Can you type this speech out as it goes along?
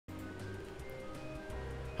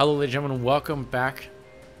Hello ladies and gentlemen, welcome back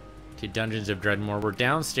to Dungeons of Dredmor. We're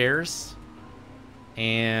downstairs,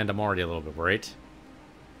 and I'm already a little bit worried.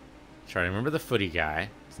 Try to remember the footy guy.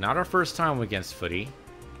 It's not our first time against footy.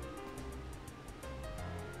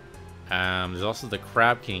 There's also the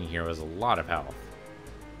Crab King here who has a lot of health.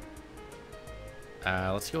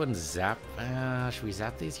 Let's go ahead and zap. Should we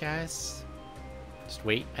zap these guys? Just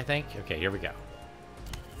wait, I think. Okay, here we go.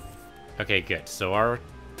 Okay, good. So our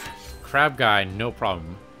crab guy, no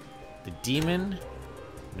problem. The demon,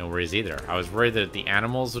 no worries either. I was worried that the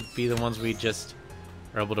animals would be the ones we just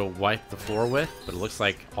are able to wipe the floor with, but it looks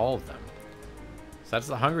like all of them. So that's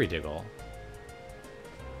the Hungry Diggle.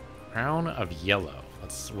 Crown of Yellow.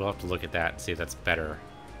 We'll have to look at that and see if that's better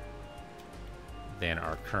than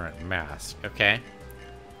our current mask. Okay.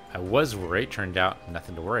 I was worried. Turned out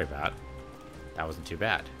nothing to worry about. That wasn't too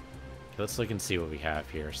bad. Okay, let's look and see what we have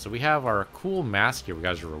here. So we have our cool mask here. We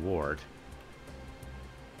got as a reward.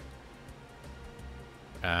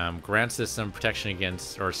 Grants us some protection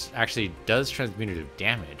against, or actually does transmutative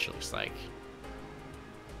damage, it looks like.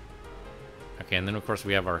 Okay, and then of course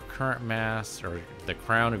we have our current mask, or the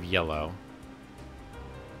Crown of Yellow.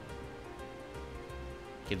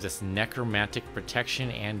 Gives us necromantic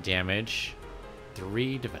protection and damage.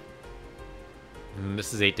 3 defense.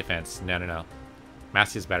 This is 8 defense. No.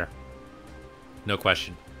 Mask is better. No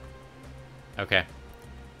question. Okay.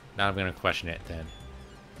 Now I'm going to question it then.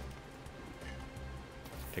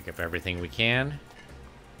 Pick up everything we can.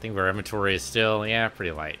 I think our inventory is still, yeah,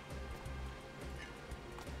 pretty light.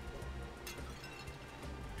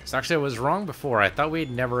 So actually I was wrong before. I thought we'd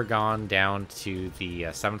never gone down to the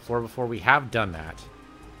 7th floor before. We have done that.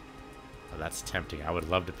 Oh, that's tempting. I would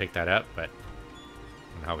love to pick that up, but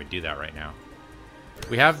I don't know how we do that right now.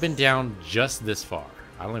 We have been down just this far.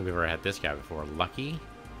 I don't think we've ever had this guy before. Lucky.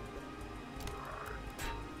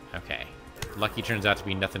 Okay. Lucky turns out to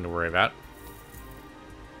be nothing to worry about.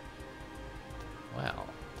 Well.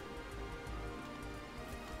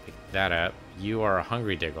 Pick that up. You are a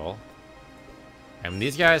Hungry Diggle. And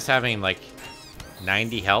these guys having like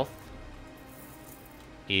 90 health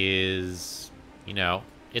is, you know,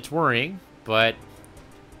 it's worrying, but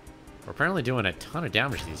we're apparently doing a ton of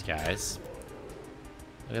damage to these guys.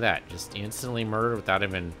 Look at that. Just instantly murdered without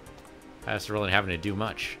even us really having to do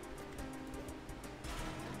much.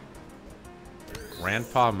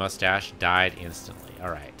 Grandpa Mustache died instantly.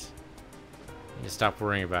 Alright. Need to stop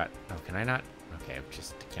worrying about... Oh, can I not? Okay,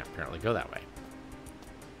 just can't apparently go that way.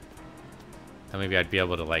 Then maybe I'd be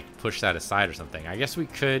able to, like, push that aside or something. I guess we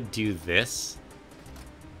could do this.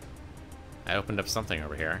 I opened up something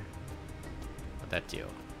over here. What'd that do?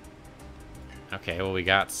 Okay, well, we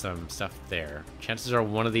got some stuff there. Chances are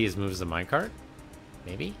one of these moves the minecart?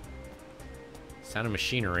 Maybe? Sound of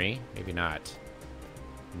machinery. Maybe not.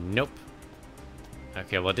 Nope.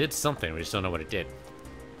 Okay, well, it did something. We just don't know what it did.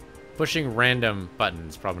 Pushing random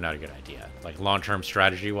buttons, probably not a good idea. Like, long-term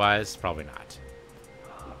strategy-wise, probably not.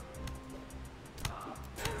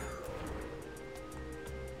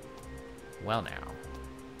 Well, now.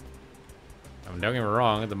 Don't get me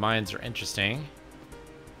wrong, the mines are interesting.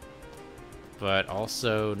 But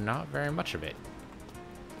also not very much of it.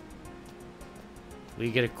 We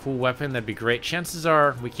get a cool weapon, that'd be great. Chances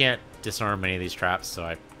are we can't disarm any of these traps, so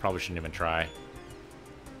I probably shouldn't even try.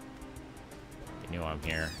 They know I'm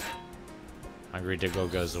here. Hungry Diggle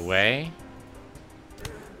goes away.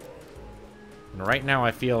 And right now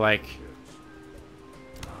I feel like...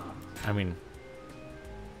 I mean...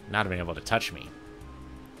 not being able to touch me.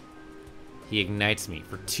 He ignites me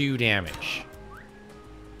for 2 damage.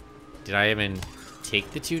 Did I even take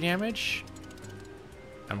the 2 damage?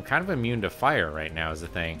 I'm kind of immune to fire right now is the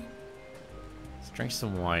thing. Let's drink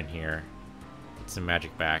some wine here. Get some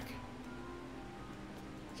magic back.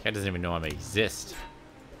 This guy doesn't even know I exist.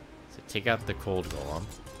 So take out the cold golem.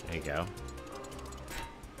 There you go.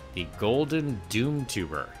 The golden doom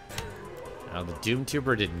tuber. Now the doom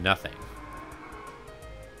tuber did nothing.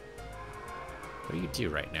 What do you do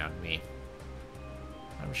right now to me?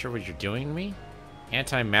 I'm not sure what you're doing to me.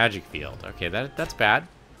 Anti-magic field. Okay, that's bad.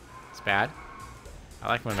 It's bad. I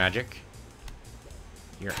like my magic.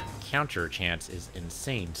 Your counter chance is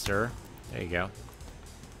insane, sir. There you go.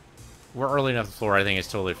 We're early enough to the floor. I think it's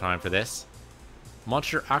totally fine for this.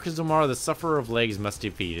 Monster Akazumar, the Sufferer of Legs, must be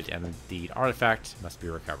defeated, and the artifact must be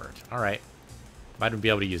recovered. Alright. Might even be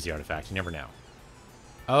able to use the artifact. You never know.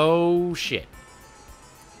 Oh, shit.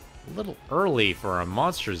 A little early for a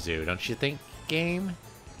monster zoo, don't you think, game?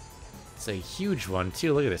 It's a huge one,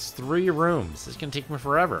 too. Look at this. 3 rooms. This is going to take me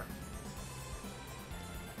forever.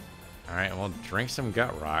 Alright, well, drink some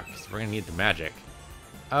gut rock, because we're going to need the magic.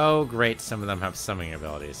 Oh, great. Some of them have summoning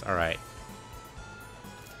abilities. Alright.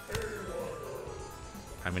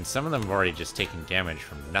 I mean, some of them have already just taken damage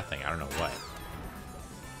from nothing. I don't know what.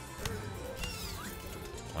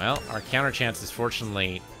 Well, our counter chance is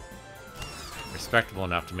fortunately respectable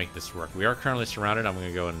enough to make this work. We are currently surrounded. I'm going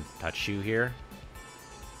to go and touch you here.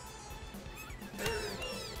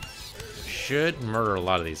 Should murder a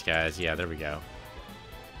lot of these guys. Yeah, there we go.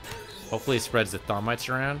 Hopefully it spreads the Thaumites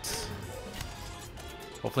around.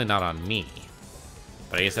 Hopefully not on me.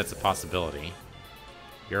 But I guess that's a possibility.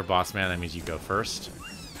 You're a boss man, that means you go first.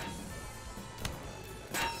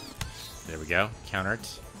 There we go. Countered.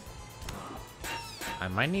 I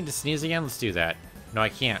might need to sneeze again. Let's do that. No, I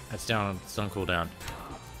can't. That's down. It's on cooldown.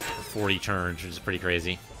 For 40 turns, which is pretty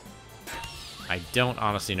crazy. I don't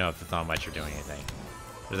honestly know if the Thaumites are doing anything.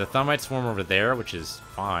 There's a Thaumite swarm over there, which is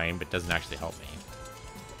fine, but doesn't actually help me.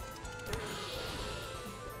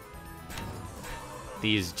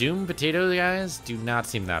 These Doom Potato guys do not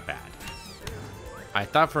seem that bad. I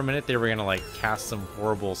thought for a minute they were gonna like cast some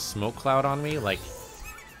horrible smoke cloud on me, like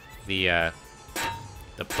the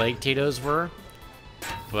Plague Potatoes were,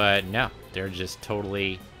 but no, they're just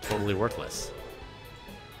totally worthless.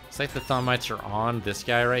 It's like the Thaumites are on this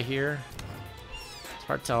guy right here. It's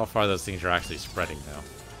hard to tell how far those things are actually spreading though.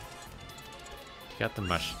 You got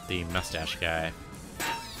the mustache guy.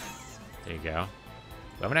 There you go.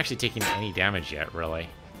 We haven't actually taken any damage yet, really.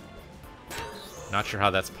 Not sure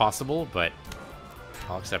how that's possible, but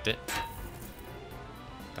I'll accept it.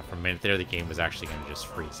 Thought for a minute there the game was actually going to just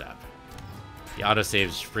freeze up. The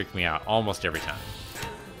autosaves freak me out almost every time.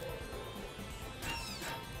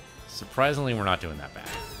 Surprisingly, we're not doing that bad.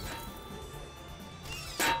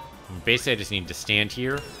 Basically, I just need to stand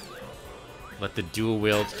here, let the dual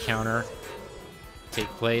wield counter take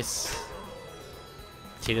place.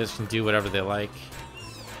 Potatoes can do whatever they like.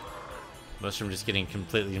 Most of them just getting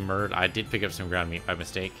completely murdered. I did pick up some ground meat by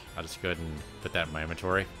mistake. I'll just go ahead and put that in my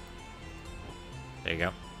inventory. There you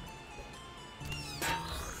go.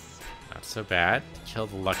 Not so bad. Kill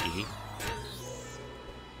the lucky.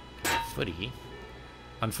 Footy.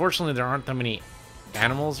 Unfortunately, there aren't that many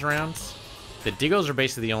animals around. The Diggos are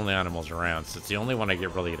basically the only animals around, so it's the only one I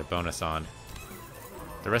really get a bonus on.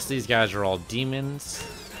 The rest of these guys are all demons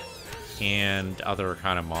and other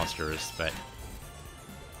kind of monsters, but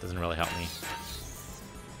doesn't really help me.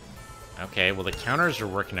 Okay, well the counters are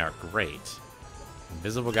working out great.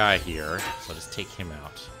 Invisible guy here, so I'll just take him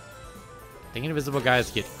out. I think invisible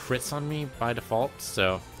guys get crits on me by default,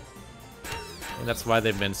 so I think that's why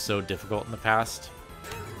they've been so difficult in the past.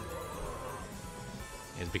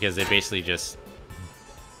 Is because they basically just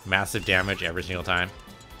massive damage every single time.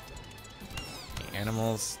 Okay,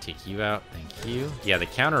 animals, take you out, thank you. Yeah, the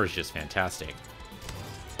counter is just fantastic.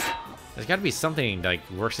 There's got to be something that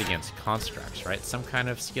like works against constructs, right? Some kind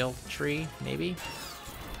of skill tree, maybe?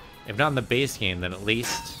 If not in the base game, then at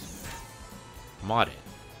least mod it.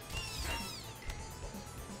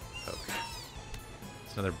 Okay.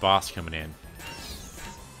 There's another boss coming in.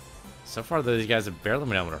 So far, these guys have barely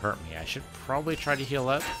been able to hurt me. I should probably try to heal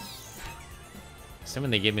up.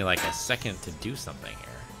 Assuming they give me like a second to do something here.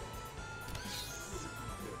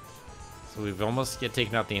 So we've almost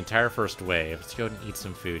taken out the entire first wave. Let's go and eat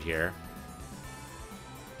some food here.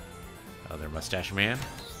 Other mustache man.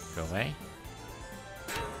 Go away.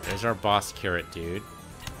 There's our boss carrot dude.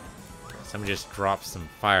 Someone just dropped some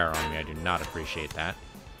fire on me. I do not appreciate that.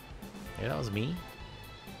 Maybe that was me?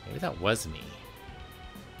 Maybe that was me.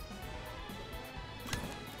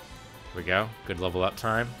 Here we go. Good level up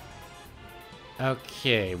time.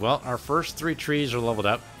 Okay, well, our first 3 trees are leveled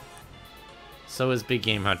up. So is Big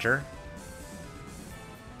Game Hunter.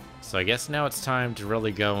 So I guess now it's time to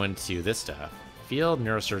really go into this stuff. Field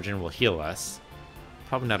Neurosurgeon will heal us.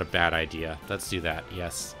 Probably not a bad idea. Let's do that,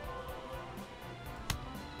 yes.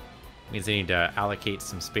 Means I need to allocate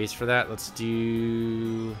some space for that. Let's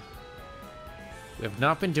do... We have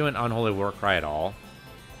not been doing Unholy Warcry at all.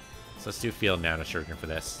 So let's do Field Neurosurgeon for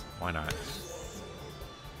this. Why not?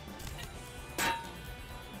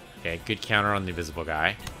 Okay, good counter on the invisible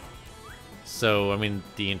guy. So, I mean,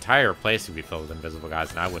 the entire place would be filled with invisible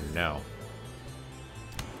guys, and I wouldn't know.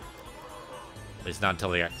 At least not until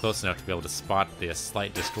they got close enough to be able to spot the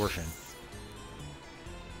slight distortion.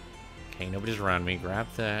 Okay, nobody's around me. Grab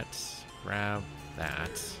that. Grab that.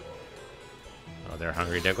 Oh, they're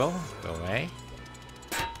Hungry Diggle. Go away.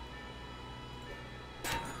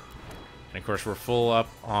 And of course, we're full up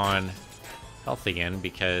on health again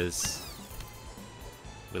because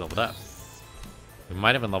we leveled up. We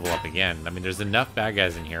might even level up again. I mean, there's enough bad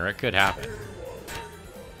guys in here. It could happen.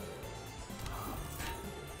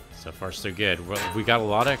 So far, so good. We got a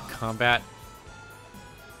lot of combat.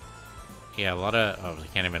 Yeah, a lot of... Oh, I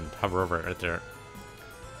can't even hover over it right there.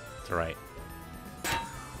 It's alright.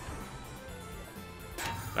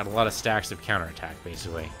 Got a lot of stacks of counterattack,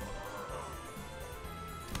 basically.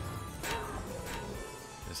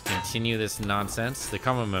 Just continue this nonsense. The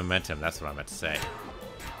common momentum, that's what I meant to say.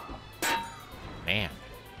 Man.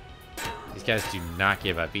 These guys do not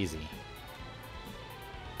give up easy.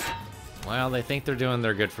 Well, they think they're doing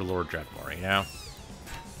their good for Lord Dredmor, you know?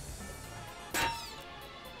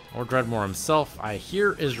 Lord Dredmor himself, I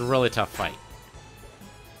hear, is a really tough fight.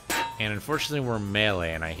 And unfortunately, we're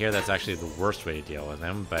melee, and I hear that's actually the worst way to deal with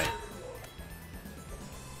him, but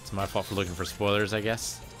it's my fault for looking for spoilers, I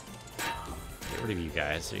guess. Get rid of you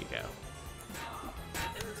guys. There you go.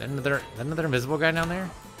 Is that another invisible guy down there?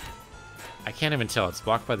 I can't even tell. It's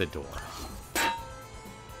blocked by the door.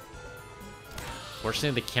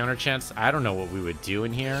 Fortunately, the counter chance, I don't know what we would do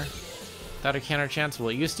in here without a counter chance. Well,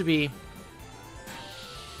 it used to be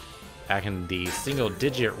back in the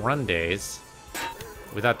single-digit run days.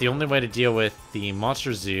 Without the only way to deal with the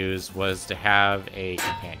monster zoos was to have a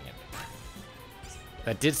companion.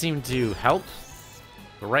 That did seem to help,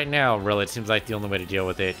 but right now, really, it seems like the only way to deal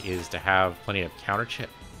with it is to have plenty of counter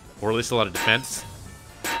chance, or at least a lot of defense.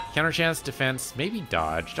 Counter chance, defense, maybe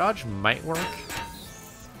dodge. Dodge might work.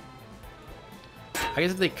 I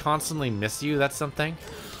guess if they constantly miss you, that's something.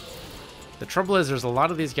 The trouble is, there's a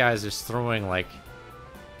lot of these guys just throwing, like,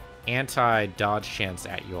 anti-dodge chance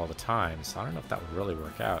at you all the time, so I don't know if that would really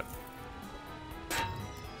work out.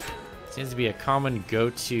 Seems to be a common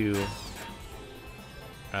go-to,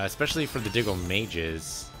 especially for the Diggle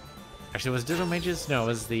Mages. Actually, was it Diggle Mages? No, it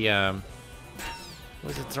was the,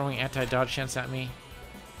 was it throwing anti-dodge chance at me?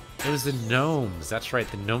 It was the Gnomes. That's right,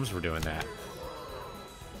 the Gnomes were doing that.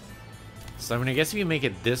 So, I mean, I guess if you make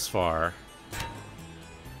it this far,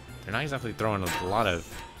 they're not exactly throwing a lot of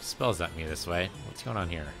spells at me this way. What's going on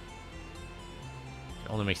here? It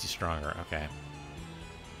only makes you stronger. Okay.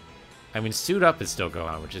 I mean, suit up is still going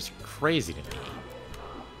on, which is crazy to me.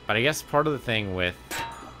 But I guess part of the thing with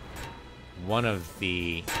one of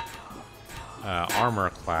the armor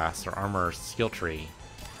class or armor skill tree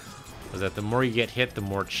was that the more you get hit, the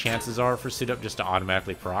more chances are for suit up just to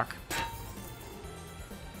automatically proc.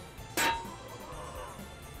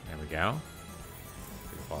 There we go.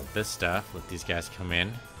 Pick up all this stuff. Let these guys come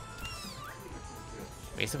in.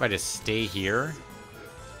 Basically, if I just stay here,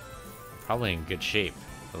 I'm probably in good shape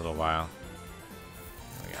for a little while.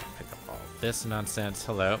 There we go. Pick up all this nonsense.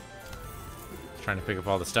 Hello. Trying to pick up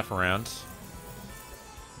all the stuff around.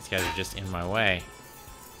 These guys are just in my way.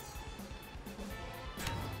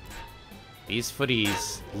 These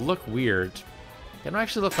footies look weird. They don't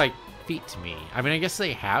actually look like feet to me. I mean, I guess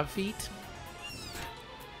they have feet.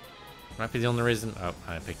 Might be the only reason. Oh,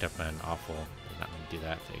 I picked up an awful. Did not mean to do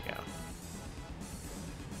that. There you go.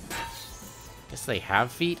 Guess they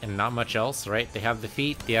have feet and not much else, right? They have the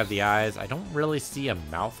feet, they have the eyes. I don't really see a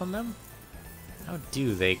mouth on them. How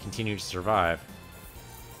do they continue to survive?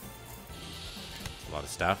 That's a lot of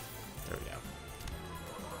stuff. There we go.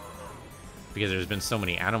 Because there's been so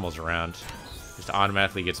many animals around, just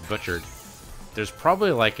automatically gets butchered. There's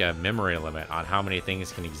probably like a memory limit on how many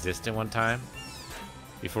things can exist at one time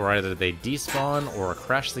before either they despawn or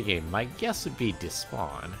crash the game. My guess would be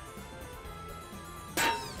despawn.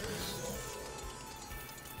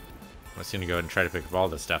 I'm just gonna go ahead and try to pick up all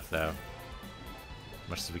this stuff though, as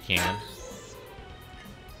much as we can.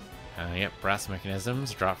 Yep, brass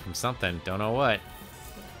mechanisms, drop from something, don't know what.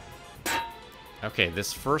 Okay,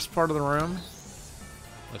 this first part of the room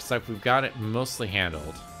looks like we've got it mostly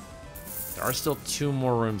handled. There are still 2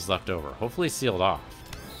 more rooms left over, hopefully sealed off.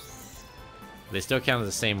 They still count as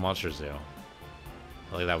the same monster zoo.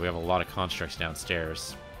 Look at that, we have a lot of constructs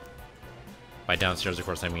downstairs. By downstairs, of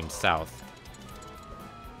course, I mean south.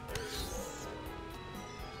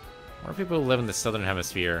 More people who live in the southern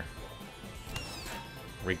hemisphere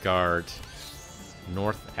regard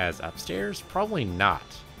north as upstairs? Probably not.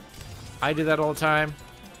 I do that all the time,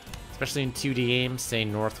 especially in 2D games, say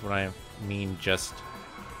north when I mean just,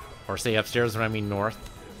 or say upstairs when I mean north.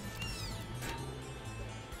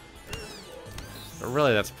 But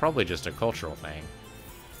really, that's probably just a cultural thing.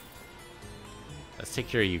 Let's take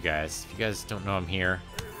care of you guys. If you guys don't know I'm here,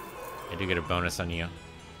 I do get a bonus on you.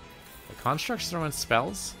 The constructs throwing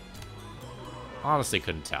spells? Honestly,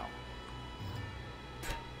 couldn't tell.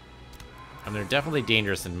 I mean, they're definitely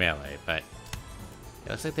dangerous in melee, but it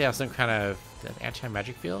looks like they have some kind of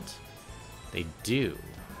anti-magic field. They do.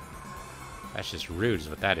 That's just rude is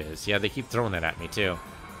what that is. Yeah, they keep throwing that at me, too.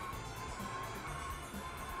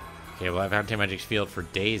 Okay, well, I've had anti-magic field for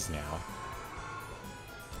days now.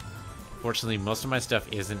 Fortunately, most of my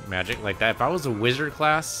stuff isn't magic like that. If I was a wizard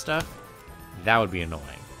class stuff, that would be annoying.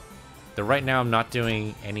 Though right now I'm not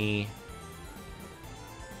doing any...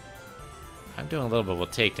 I'm doing a little bit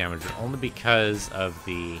of take damage, but only because of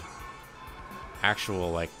the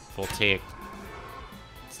actual, like, voltaic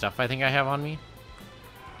stuff I think I have on me.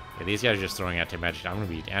 Yeah, these guys are just throwing anti-magic. I'm going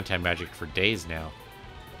to be anti-magic for days now.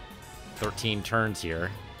 13 turns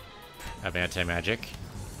here of anti-magic.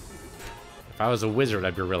 If I was a wizard,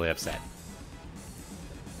 I'd be really upset.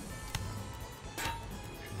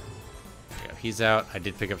 Yeah, he's out. I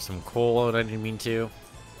did pick up some coal, and I didn't mean to.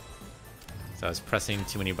 So I was pressing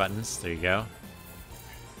too many buttons. There you go.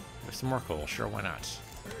 There's some more coal. Sure, why not?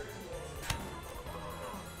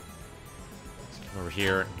 Let's come over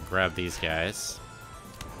here and grab these guys.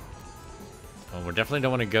 Well, we definitely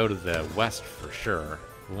don't want to go to the west for sure.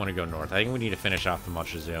 We want to go north. I think we need to finish off the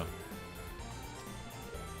Monster Zoo.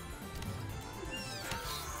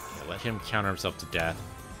 Yeah, let him counter himself to death.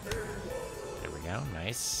 There we go.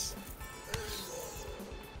 Nice.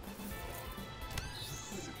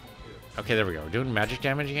 Okay, there we go. We're doing magic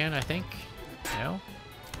damage again, I think. No?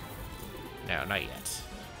 No, not yet.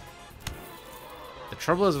 The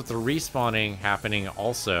trouble is with the respawning happening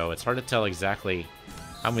also, it's hard to tell exactly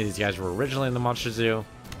how many of these guys were originally in the Monster Zoo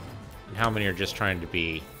and how many are just trying to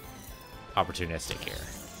be opportunistic here.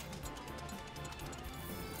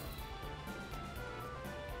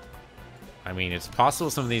 I mean, it's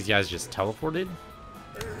possible some of these guys just teleported.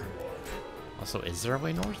 Also, is there a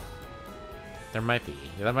way north? There might be.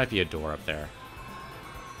 Yeah, that might be a door up there.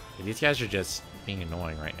 Yeah, these guys are just being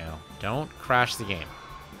annoying right now. Don't crash the game.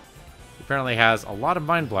 He apparently has a lot of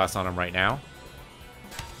Mind Blasts on him right now.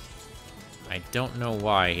 I don't know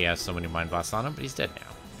why he has so many Mind Blasts on him, but he's dead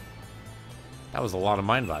now. That was a lot of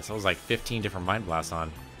Mind Blasts. That was like 15 different Mind Blasts on.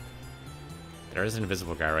 There is an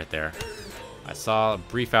invisible guy right there. I saw a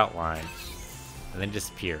brief outline, and then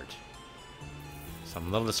disappeared. So I'm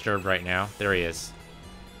a little disturbed right now. There he is.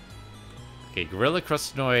 Okay, Gorilla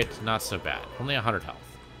Crustinoid, not so bad. Only 100 health.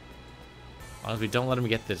 As long as we don't let him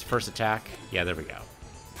get this first attack. Yeah, there we go.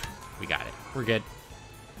 We got it. We're good.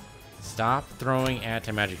 Stop throwing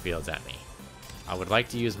anti-magic fields at me. I would like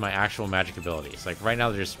to use my actual magic abilities. Like, right now,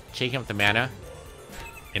 they're just shaking up the mana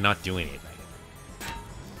and not doing anything.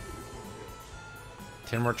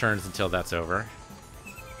 10 more turns until that's over.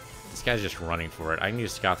 This guy's just running for it. I can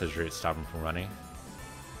use Scotha's Root to stop him from running.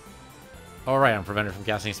 Alright, I'm prevented from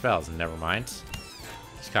casting spells. Never mind.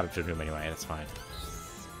 Just caught up to him anyway. That's fine.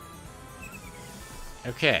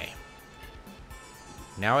 Okay.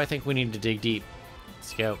 Now I think we need to dig deep.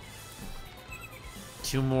 Let's go.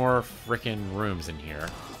 2 more frickin' rooms in here.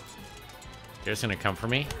 They're just gonna come for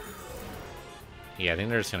me? Yeah, I think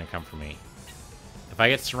they're just gonna come for me. If I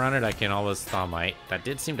get surrounded, I can always Thaumite. That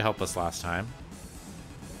did seem to help us last time.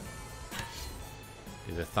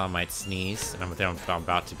 Do the Thaumite sneeze, and I'm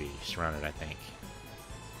about to be surrounded, I think.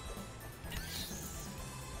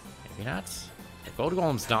 Maybe not. The gold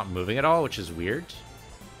golem's not moving at all, which is weird.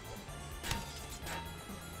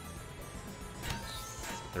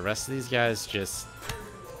 The rest of these guys just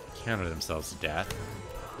counter themselves to death.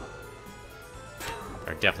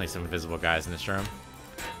 There are definitely some invisible guys in this room.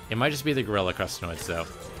 It might just be the Gorilla Crustinoids, though.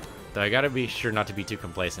 Though I gotta be sure not to be too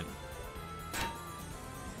complacent.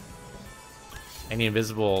 Any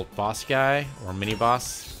invisible boss guy or mini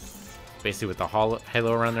boss, basically with the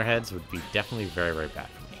halo around their heads, would be definitely very, very bad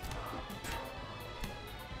for me.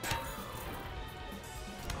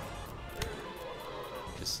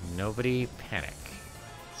 Just nobody panic.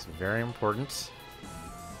 It's very important.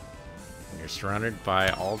 When you're surrounded by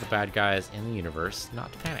all the bad guys in the universe,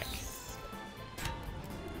 not to panic.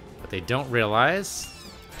 What they don't realize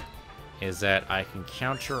is that I can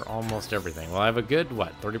counter almost everything. Well, I have a good,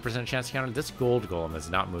 what, 30% chance to counter? This gold golem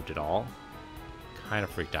has not moved at all. Kind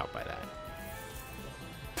of freaked out by that.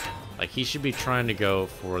 Like, he should be trying to go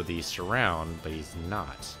for the surround, but he's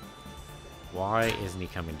not. Why isn't he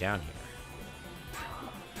coming down here?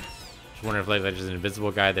 Just wonder if, like, there's an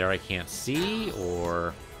invisible guy there I can't see,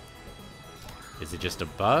 or is it just a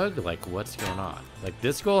bug? Like, what's going on? Like,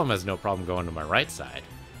 this golem has no problem going to my right side.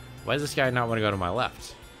 Why does this guy not want to go to my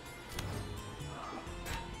left?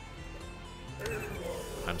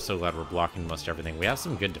 I'm so glad we're blocking most everything. We have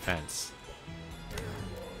some good defense.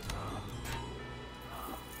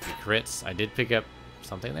 The crits. I did pick up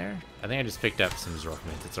something there. I think I just picked up some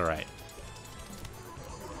Zorkmint. It's alright.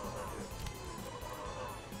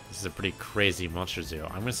 This is a pretty crazy Monster Zoo.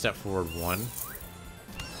 I'm going to step forward 1.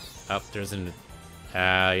 Up, there's an...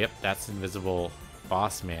 yep, that's invisible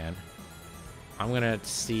boss man. I'm going to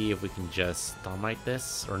see if we can just Thaumite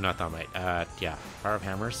this. Or not Thaumite. Yeah, Fire of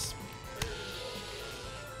Hammers.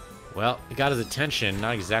 Well, it got his attention.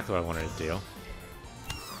 Not exactly what I wanted to do.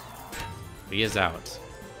 But he is out.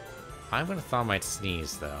 I'm going to Thaumite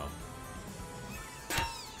Sneeze, though.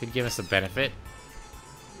 Could give us a benefit.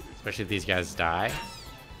 Especially if these guys die.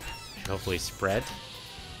 Should hopefully spread.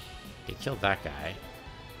 They killed that guy.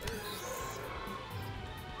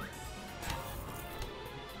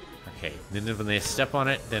 Okay, then when they step on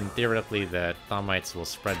it, then theoretically the Thaumites will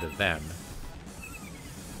spread to them.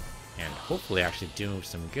 And hopefully actually do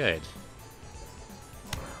some good.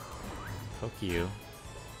 Poke you.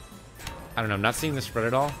 I don't know, I'm not seeing the spread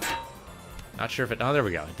at all. Not sure if it... Oh, there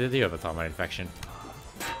we go. Did you have a Thaumite infection?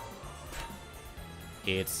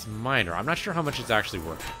 It's minor. I'm not sure how much it's actually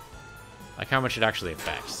worth. Like how much it actually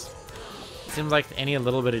affects. It seems like any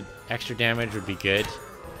little bit of extra damage would be good.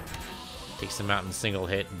 Takes them out in a single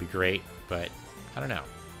hit would be great, but I don't know.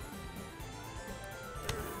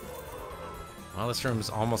 Well, this room's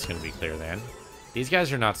almost going to be clear then. These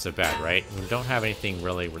guys are not so bad, right? We don't have anything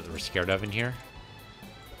really we're scared of in here.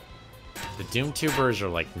 The Doom Tubers are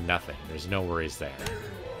like nothing. There's no worries there.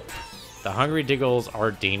 The Hungry Diggles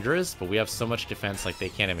are dangerous, but we have so much defense like they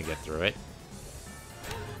can't even get through it.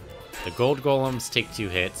 The Gold Golems take 2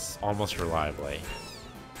 hits, almost reliably.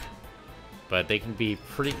 But they can be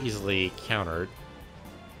pretty easily countered.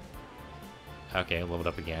 Okay, leveled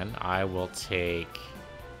up again. I will take...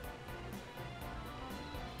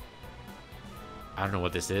 I don't know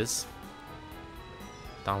what this is.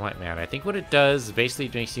 Thaumite Man. I think what it does is basically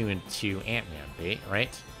makes you into Ant-Man,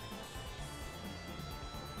 right?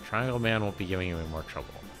 Triangle Man won't be giving you any more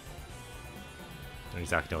trouble. I don't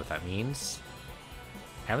exactly know what that means.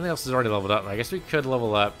 Everything else is already leveled up. I guess we could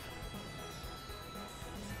level up.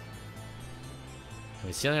 I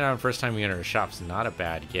mean, sealing it out first time we enter a shop's not a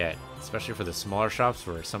bad get. Especially for the smaller shops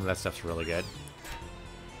where some of that stuff's really good.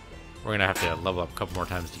 We're gonna have to level up a couple more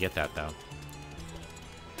times to get that, though.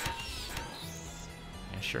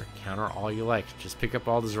 Sure, counter all you like. Just pick up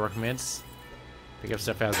all the Zork mints. Pick up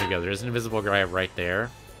stuff as we go. There's an invisible guy right there.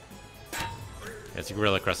 It's a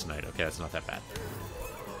Gorilla Crescent Knight. Okay, that's not that bad.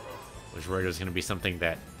 I was worried it was going to be something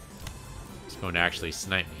that is going to actually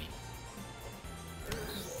snipe me.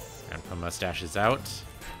 And put mustaches out.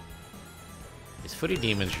 These footy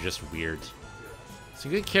demons are just weird. It's a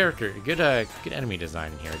good character, good enemy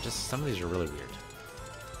design in here. Just some of these are really weird.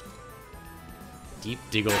 Deep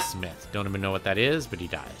Diggle Smith. Don't even know what that is, but he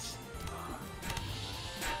dies.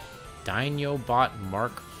 Dinobot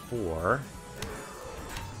Mark IV.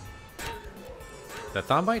 The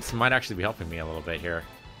Thaumites might actually be helping me a little bit here.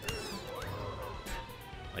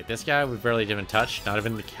 Like this guy we barely even touch, not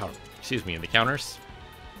even the in the counters.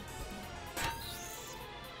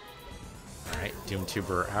 Alright,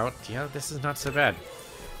 Doomtuber out. Yeah, this is not so bad.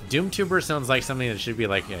 Doomtuber sounds like something that should be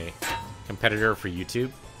like a competitor for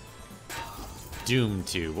YouTube.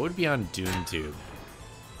 DoomTube. What would be on DoomTube?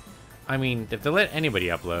 I mean, if they let anybody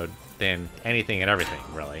upload, then anything and everything,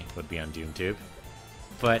 really, would be on DoomTube.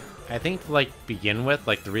 But I think, like, begin with,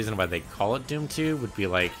 like, the reason why they call it DoomTube would be,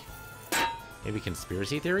 like, maybe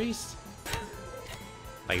conspiracy theories?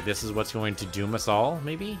 Like, this is what's going to doom us all,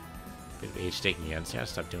 maybe? Bit of age taking again, so yeah,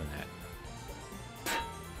 stop doing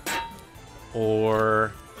that.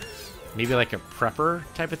 Or maybe, like, a prepper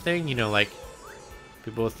type of thing, you know, like,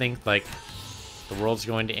 people think, like, the world's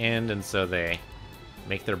going to end, and so they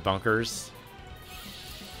make their bunkers.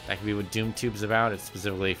 That could be what DoomTube's about. It's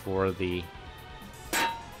specifically for the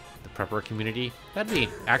prepper community. That'd be...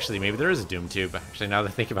 Actually, maybe there is a DoomTube. Actually, now that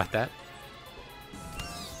I think about that.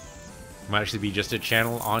 It might actually be just a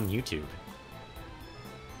channel on YouTube.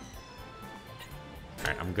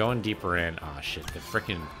 Alright, I'm going deeper in. Aw, shit. The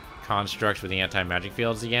frickin' constructs with the anti-magic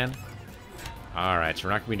fields again. Alright, so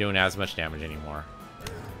we're not going to be doing as much damage anymore.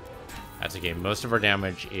 That's okay. Most of our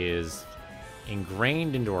damage is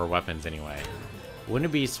ingrained into our weapons anyway. Wouldn't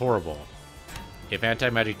it be horrible if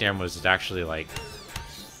anti-magic damage was actually, like,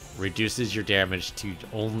 reduces your damage to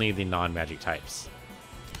only the non-magic types?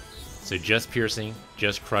 So just piercing,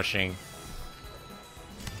 just crushing,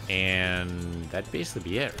 and that'd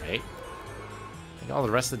basically be it, right? I think all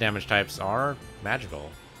the rest of the damage types are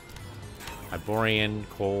magical. Iborian,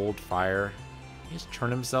 cold, fire. He just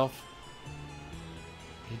turn himself.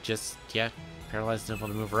 He just, yeah, paralyzed, unable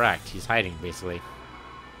to move or act. He's hiding, basically.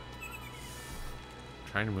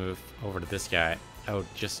 Trying to move over to this guy. Oh,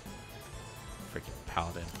 just freaking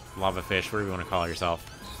paladin. Lava fish, whatever you want to call yourself.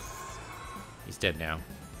 He's dead now.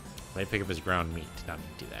 Might pick up his ground meat. Did not mean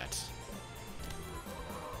to do that.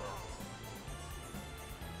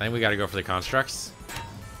 I think we gotta go for the constructs.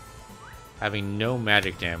 Having no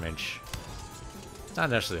magic damage. It's not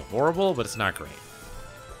necessarily horrible, but it's not great.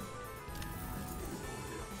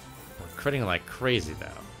 We're critting like crazy, though.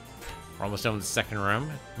 We're almost done with the second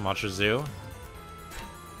room. Mantra Zoo.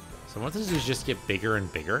 So what does this just get bigger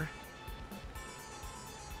and bigger?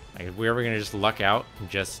 Like, if we're ever gonna just luck out and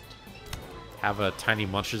just have a tiny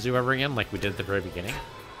monster zoo ever again, like we did at the very beginning,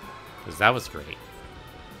 because that was great.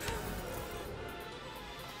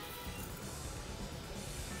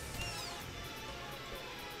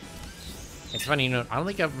 It's funny, you know, I don't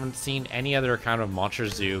think I've seen any other kind of monster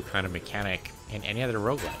zoo kind of mechanic in any other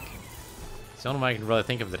roguelike. It's the only one I can really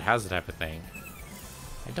think of that has the type of thing.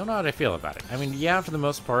 I don't know how to feel about it. I mean, yeah, for the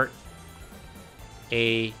most part,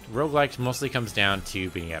 a roguelike mostly comes down to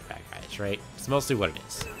beating up bad guys, right? It's mostly what it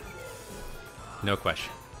is. No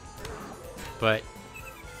question. But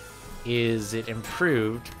is it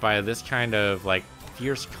improved by this kind of, like,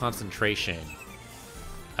 fierce concentration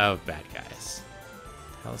of bad guys?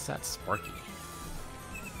 How is that Sparky?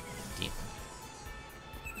 Damn.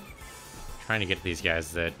 Trying to get to these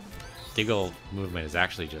guys. That Diggle movement is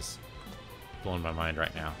actually just blowing my mind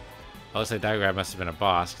right now. Oh, looks like that guy must have been a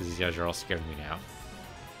boss, because these guys are all scared of me now.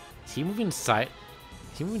 Is he moving Is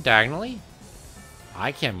he moving diagonally?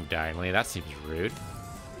 I can't move diagonally. That seems rude.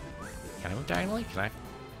 Can I move diagonally? Can I?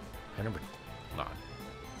 I never. Hold on.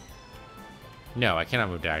 No, I cannot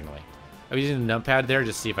move diagonally. I was using the numpad there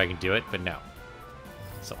just to see if I can do it, but no.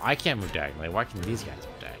 So I can't move diagonally. Why can these guys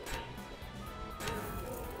move diagonally?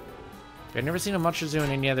 I've never seen a monster zoo in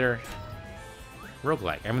any other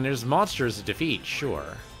roguelike. I mean, there's monsters to defeat,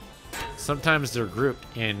 sure. Sometimes they're grouped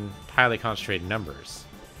in highly concentrated numbers.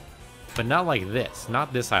 But not like this.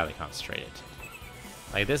 Not this highly concentrated.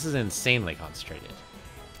 Like, this is insanely concentrated.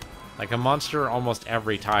 Like, a monster almost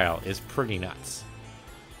every tile is pretty nuts.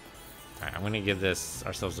 Alright, I'm gonna give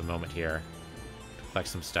ourselves a moment here to collect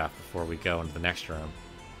some stuff before we go into the next room.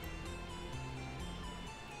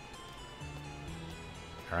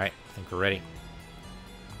 Alright, I think we're ready.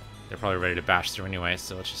 They're probably ready to bash through anyway,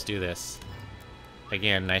 so let's just do this.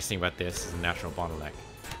 Again, nice thing about this is a natural bottleneck.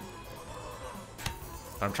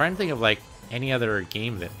 But I'm trying to think of, like, any other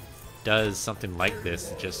game that does something like this.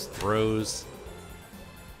 That just throws...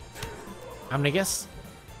 I mean, I guess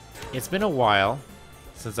it's been a while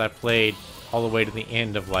since I played all the way to the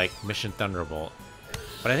end of, like, Mission Thunderbolt.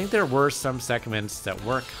 But I think there were some segments that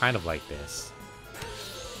were kind of like this.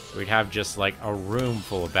 We'd have just, like, a room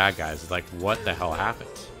full of bad guys. Like, what the hell happened?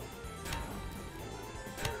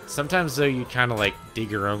 Sometimes, though, you kind of, like,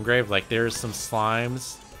 dig your own grave. Like, there's some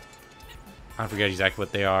slimes. I forget exactly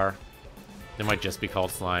what they are. They might just be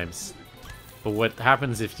called slimes. But what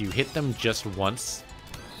happens if you hit them just once,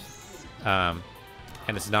 and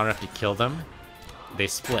it's not enough to kill them, they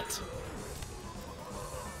split.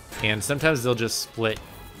 And sometimes they'll just split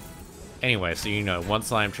anyway. So, you know, one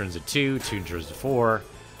slime turns to 2, 2 turns to 4,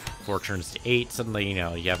 4 turns to 8. Suddenly, you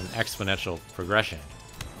know, you have an exponential progression.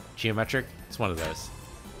 Geometric? It's one of those.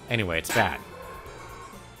 Anyway, it's bad.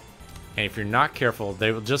 And if you're not careful,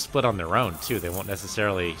 they will just split on their own, too. They won't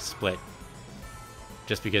necessarily split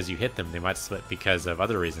just because you hit them. They might split because of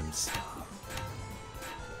other reasons.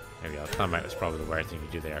 There we go. Thaumite was probably the right thing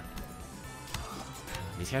to do there.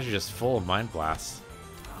 These guys are just full of Mind Blasts.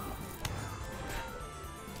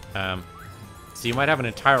 So you might have an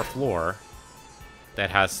entire floor that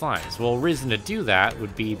has slimes. Well, a reason to do that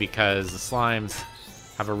would be because the slimes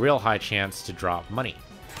have a real high chance to drop money.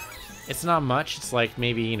 It's not much. It's like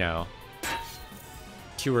maybe, you know,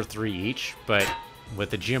 2 or 3 each, but with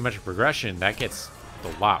the geometric progression, that gets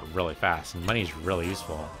a lot really fast, and money is really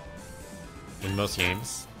useful in most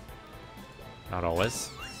games. Not always.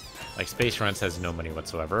 Like, Space Runs has no money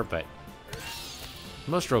whatsoever, but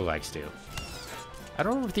most roguelikes do. I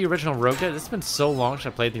don't know if the original Rogue did. It's been so long since I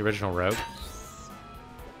played the original Rogue.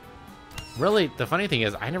 Really, the funny thing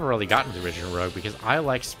is, I never really got into the original Rogue because I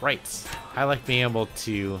like sprites. I like being able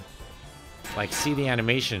to, like, see the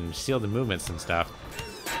animation, see all the movements and stuff.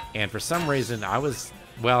 And for some reason, I was...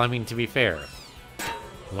 Well, I mean, to be fair,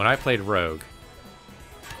 when I played Rogue,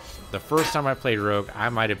 the first time I played Rogue, I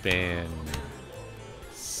might have been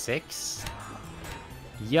 6?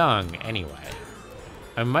 Young, anyway.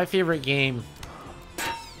 And my favorite game...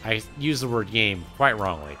 I use the word game quite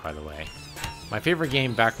wrongly, by the way. My favorite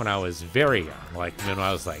game back when I was very young, like when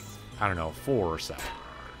I was like, I don't know, 4 or so.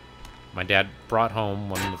 My dad brought home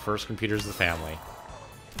one of the first computers of the family.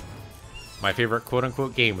 My favorite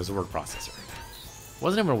quote-unquote game was a word processor. It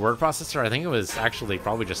wasn't even a word processor, I think it was actually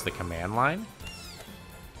probably just the command line.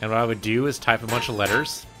 And what I would do is type a bunch of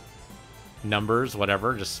letters, numbers,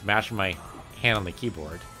 whatever, just smashing my hand on the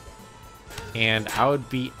keyboard. And I would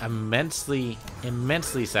be immensely,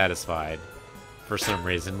 immensely satisfied, for some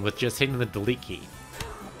reason, with just hitting the delete key.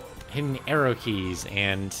 Hitting the arrow keys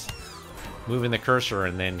and moving the cursor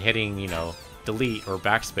and then hitting, you know, delete or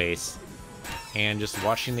backspace and just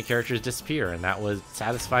watching the characters disappear. And that would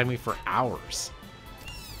satisfy me for hours.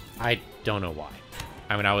 I don't know why.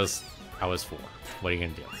 I mean, I was 4. What are you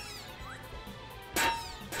gonna do?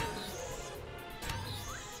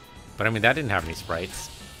 But I mean, that didn't have any sprites.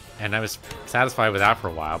 And I was satisfied with that for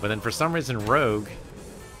a while. But then for some reason, Rogue,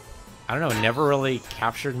 I don't know, never really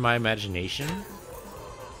captured my imagination.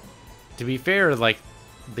 To be fair, like,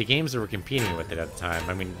 the games that were competing with it at the time,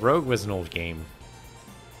 I mean, Rogue was an old game.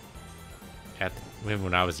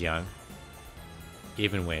 When I was young.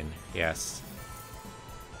 Even when, yes.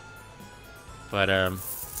 But,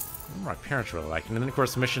 my parents really liked it. And then, of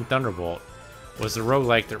course, Mission Thunderbolt was a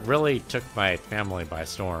roguelike that really took my family by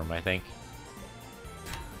storm, I think.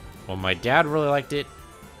 Well, my dad really liked it.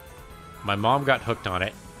 My mom got hooked on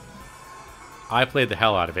it. I played the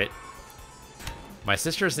hell out of it. My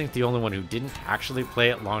sister is, I think, the only one who didn't actually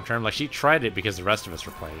play it long term. Like, she tried it because the rest of us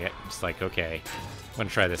were playing it. It's like, okay, I'm gonna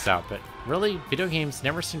try this out. But really, video games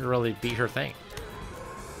never seemed to really be her thing.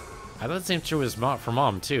 I thought the same true was for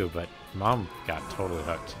Mom, too, but Mom got totally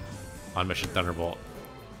hooked on Mission Thunderbolt.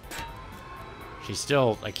 She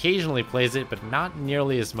still occasionally plays it, but not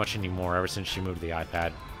nearly as much anymore ever since she moved to the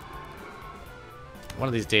iPad. One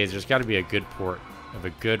of these days, there's got to be a good port of a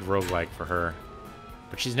good roguelike for her.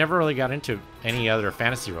 But she's never really got into any other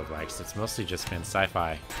fantasy roguelikes. It's mostly just been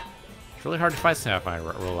sci-fi. It's really hard to find sci-fi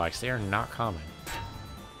roguelikes. They are not common.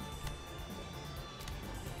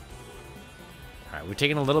 Alright, we're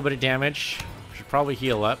taking a little bit of damage. We should probably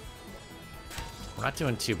heal up. We're not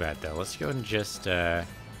doing too bad, though. Let's go ahead and just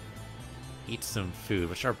eat some food.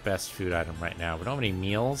 What's our best food item right now? We don't have any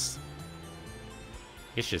meals.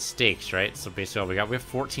 It's just steaks, right? So basically all we got, we have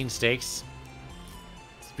 14 steaks.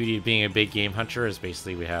 The beauty of being a big game hunter is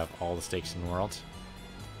basically we have all the steaks in the world.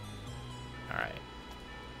 Alright.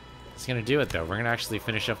 It's gonna do it, though. We're gonna actually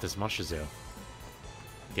finish up this Monster Zoo.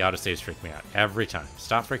 The autosaves freak me out every time.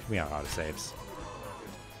 Stop freaking me out, autosaves.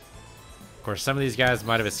 Of course, some of these guys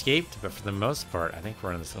might have escaped, but for the most part, I think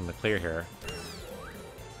we're in the clear here.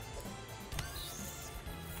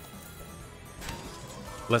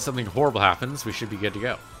 Unless something horrible happens, we should be good to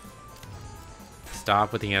go.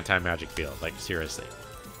 Stop with the anti-magic field, like, seriously.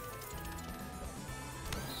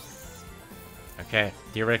 Okay,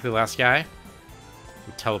 theoretically last guy.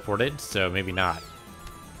 We teleported, so maybe not.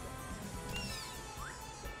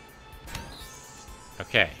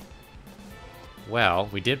 Okay. Well,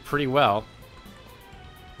 we did pretty well.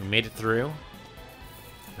 We made it through.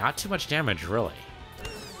 Not too much damage, really.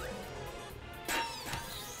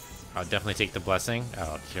 I'll definitely take the blessing.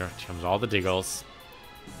 Oh, here comes all the diggles.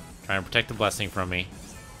 Trying to protect the blessing from me.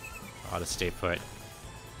 I'll just stay put.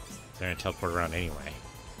 They're gonna teleport around anyway.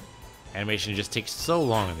 Animation just takes so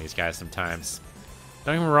long on these guys sometimes.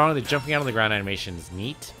 Don't get me wrong, the jumping out of the ground animation is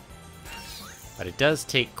neat. But it does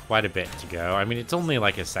take quite a bit to go. I mean, it's only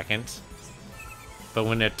like a second. But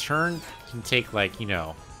when a turn can take, like, you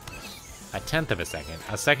know, a tenth of a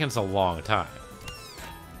second's a long time.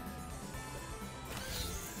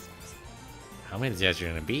 How many of these guys are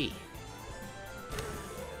gonna be?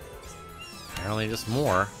 Apparently just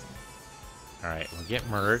more. Alright, we'll get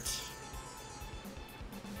murdered.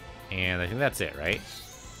 And I think that's it, right?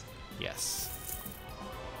 Yes.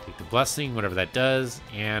 Take the blessing, whatever that does,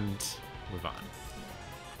 and move on.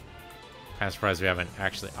 Kind of surprised we haven't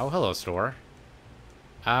actually... Oh, hello, store.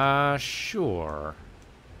 Sure.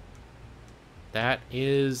 That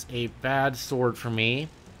is a bad sword for me.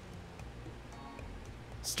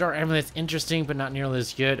 Star Amulet's interesting, but not nearly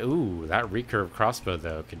as good. Ooh, that recurve crossbow,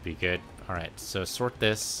 though, could be good. Alright, so sort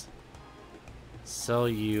this. Sell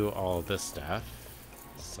you all this stuff.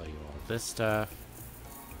 Sell you all this stuff.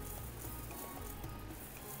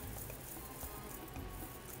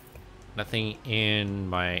 Nothing in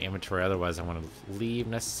my inventory otherwise I want to leave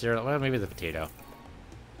necessarily. Well, maybe the potato.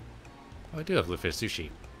 Oh, I do have bluefish sushi.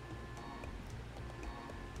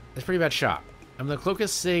 It's a pretty bad shot. I mean, the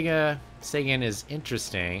Cloakus Sagan is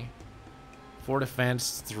interesting. 4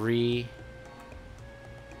 defense, 3.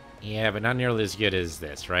 Yeah, but not nearly as good as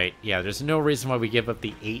this, right? Yeah, there's no reason why we give up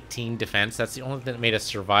the 18 defense. That's the only thing that made us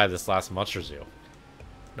survive this last Monster Zoo.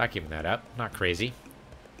 Not giving that up. Not crazy.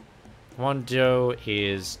 Wando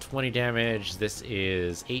is 20 damage. This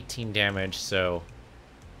is 18 damage, so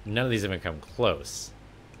none of these even come close.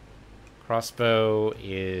 Crossbow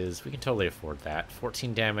is... we can totally afford that.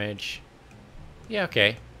 14 damage. Yeah,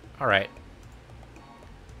 okay. Alright.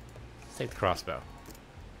 Let's take the crossbow.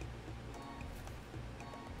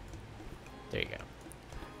 There you go.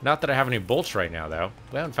 Not that I have any bolts right now, though.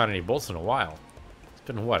 We haven't found any bolts in a while. It's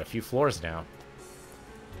been, what, a few floors now.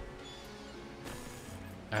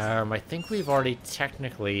 I think we've already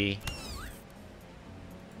technically...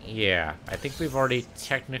 yeah, I think we've already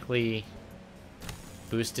technically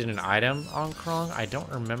boosted an item on Krong. I don't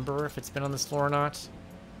remember if it's been on this floor or not.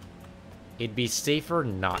 It'd be safer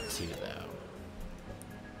not to, though.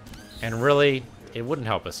 And really, it wouldn't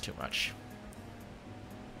help us too much.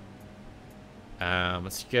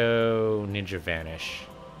 Let's go Ninja Vanish.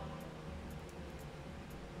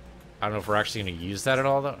 I don't know if we're actually going to use that at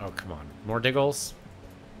all, though. Oh, come on. More Diggles?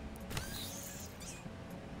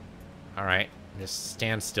 Alright. Just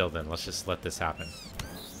stand still, then. Let's just let this happen.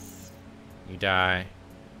 You die.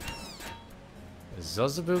 Is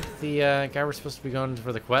Zozabuk the guy we're supposed to be going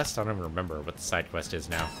for the quest? I don't even remember what the side quest is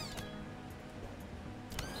now.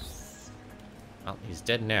 Well, he's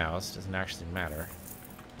dead now, so it doesn't actually matter.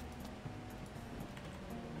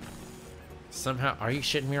 Somehow... Are you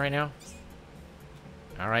shitting me right now?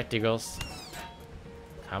 Alright, Diggles.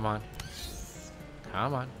 Come on.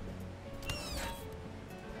 Come on.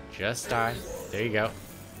 Just die. There you go.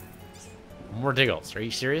 More Diggles. Are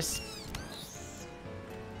you serious?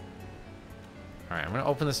 Alright, I'm going to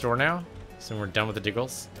open this door now. So we're done with the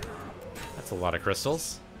Diggles. That's a lot of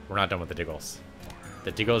crystals. We're not done with the Diggles.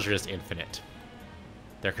 The Diggles are just infinite.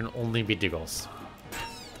 There can only be Diggles.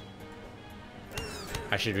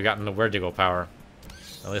 I should have gotten the Were-Diggle power.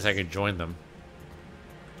 At least I could join them.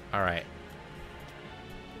 Alright.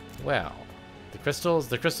 Well, the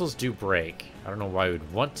crystals do break. I don't know why we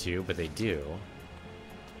would want to, but they do.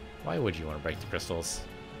 Why would you want to break the crystals?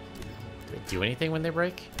 Do they do anything when they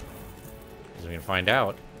break? Because we can find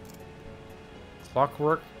out.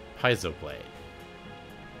 Clockwork Piezo Blade.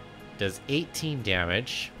 Does 18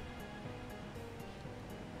 damage.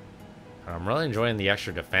 I'm really enjoying the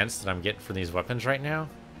extra defense that I'm getting for these weapons right now.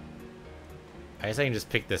 I guess I can just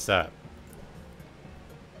pick this up.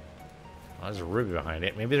 Oh, there's a ruby behind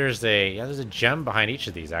it. Maybe there's a... Yeah, there's a gem behind each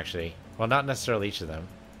of these, actually. Well, not necessarily each of them.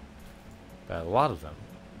 But a lot of them.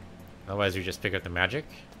 Otherwise, we just pick up the magic.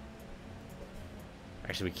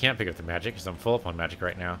 Actually, we can't pick up the magic because I'm full up on magic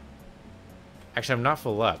right now. Actually, I'm not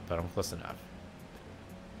full up, but I'm close enough.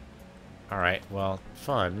 Alright, well,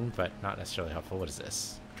 fun, but not necessarily helpful. What is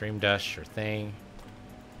this? Dream Dust, sure thing.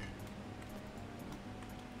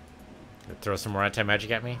 Gonna throw some more anti-magic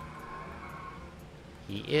at me?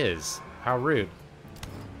 He is. How rude.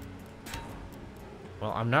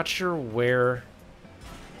 Well, I'm not sure where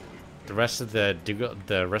the rest of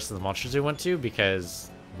the Monster Zoo went to because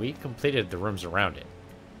we completed the rooms around it.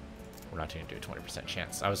 We're not going to do a 20%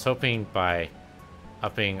 chance. I was hoping by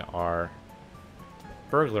upping our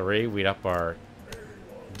burglary, we'd up our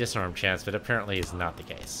disarm chance, but apparently is not the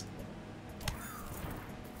case.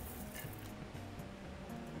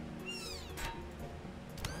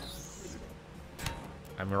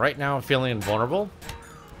 I mean, right now I'm feeling invulnerable.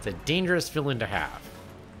 It's a dangerous feeling to have,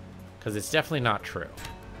 because it's definitely not true.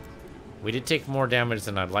 We did take more damage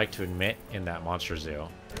than I'd like to admit in that Monster Zoo.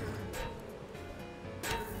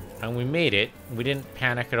 And we made it. We didn't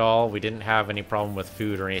panic at all. We didn't have any problem with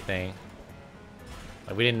food or anything.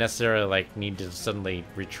 Like, we didn't necessarily like need to suddenly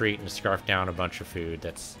retreat and scarf down a bunch of food.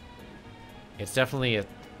 It's definitely a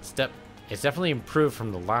step. It's definitely improved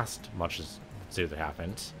from the last Monster Zoo that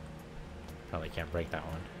happened. Probably can't break that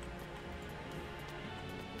one.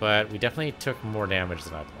 But we definitely took more damage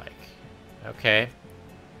than I'd like. Okay.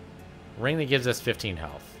 Ring that gives us 15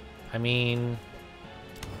 health. I mean,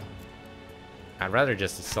 I'd rather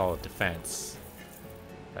just a solid defense.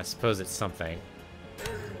 I suppose it's something.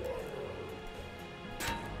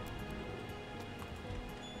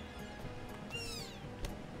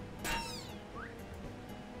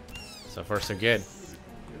 So far, so good.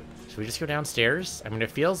 Should we just go downstairs? I mean,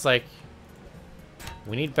 it feels like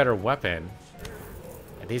we need better weapon.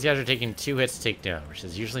 And these guys are taking 2 hits to take down, which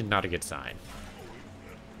is usually not a good sign.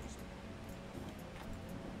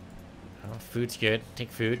 Oh, food's good.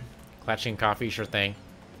 Take food. Clutching coffee, sure thing.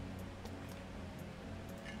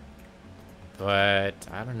 But,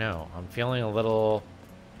 I don't know. I'm feeling a little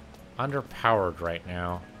underpowered right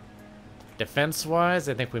now. Defense-wise,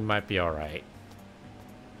 I think we might be alright.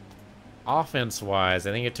 Offense-wise,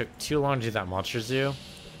 I think it took too long to do that Monster Zoo.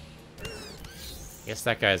 I guess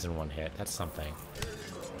that guy's in 1 hit. That's something.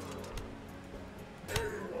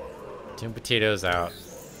 Tomb Potatoes out.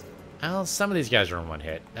 Well, some of these guys are in 1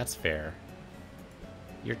 hit. That's fair.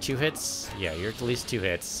 You're 2 hits? Yeah, you're at least 2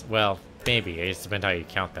 hits. Well, maybe. It just depends how you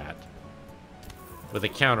count that. With a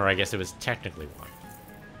counter, I guess it was technically 1.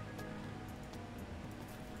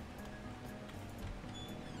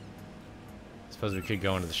 Suppose we could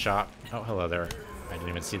go into the shop. Oh, hello there. I didn't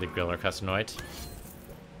even see the Griller Custonoid.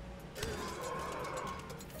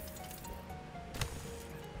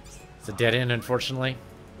 It's a dead end, unfortunately.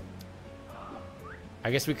 I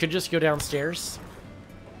guess we could just go downstairs.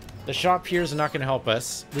 The shop here is not going to help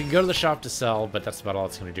us. We can go to the shop to sell, but that's about all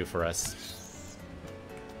it's going to do for us.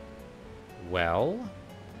 Well,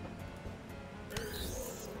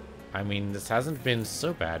 I mean, this hasn't been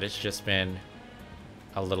so bad. It's just been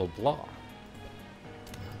a little blah.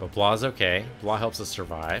 But blah's okay. Blah helps us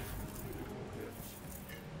survive.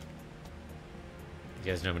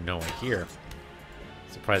 You guys don't even know I'm here.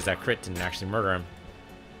 Surprised that crit didn't actually murder him.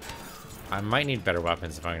 I might need better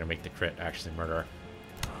weapons if I'm going to make the crit actually murder.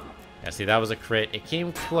 Yeah, see, that was a crit. It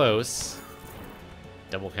came close.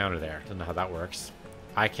 Double counter there. Don't know how that works.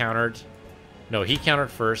 I countered. No, he countered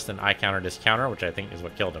first, then I countered his counter, which I think is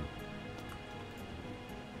what killed him.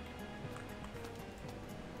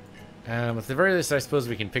 At the very least, I suppose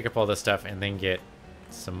we can pick up all this stuff and then get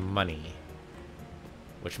some money.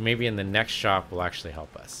 Which maybe in the next shop will actually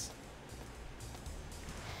help us.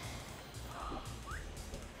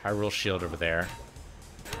 Hyrule Shield over there.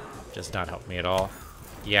 Does not help me at all.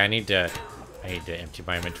 Yeah, I need to empty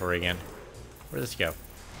my inventory again. Where did this go?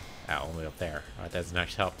 Ah, only up there. Alright, that's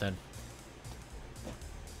next help then.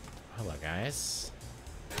 Hello, guys.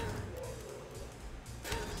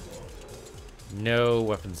 No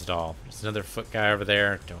weapons at all. There's another foot guy over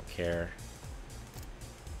there. Don't care.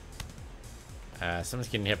 Someone's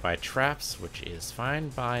getting hit by traps, which is fine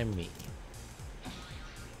by me.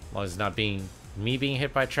 As long as it's not me being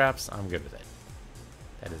hit by traps, I'm good with it.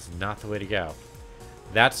 That is not the way to go.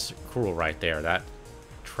 That's cruel right there. That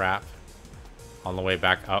trap on the way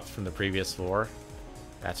back up from the previous floor.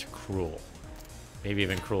 That's cruel. Maybe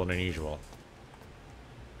even cruel and unusual.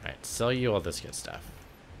 Alright, sell you all this good stuff.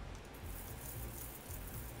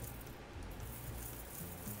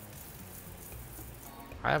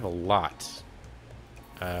 I have a lot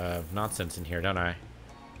of nonsense in here, don't I?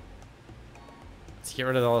 Let's get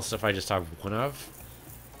rid of all the stuff I just have one of.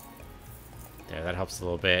 There, that helps a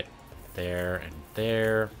little bit. There and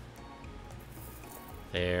there.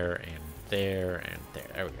 There and there and there.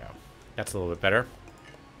 There we go. That's a little bit better.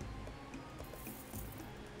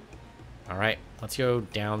 Alright, let's go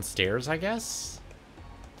downstairs, I guess?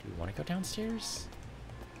 Do we want to go downstairs?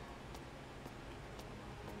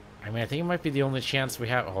 I mean, I think it might be the only chance we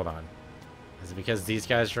have. Hold on. Is it because these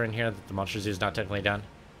guys are in here that the Monster Zoo is not technically done?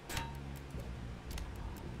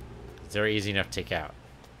 They're easy enough to take out.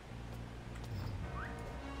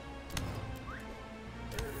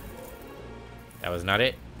 That was not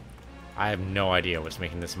it. I have no idea what's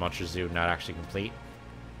making this Monster Zoo not actually complete.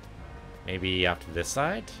 Maybe after this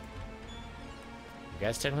side? You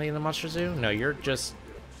guys technically in the Monster Zoo? No, you're just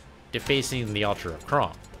defacing the altar of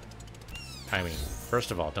Krom. I mean,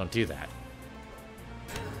 first of all, don't do that.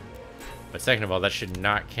 But second of all, that should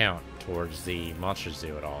not count towards the Monster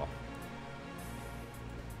Zoo at all.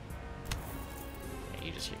 Yeah,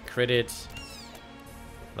 you just get critted.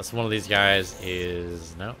 Unless one of these guys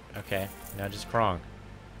is... No? Okay. Now just Krong.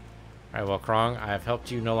 Alright, well, Krong, I have helped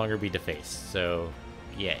you no longer be defaced. So,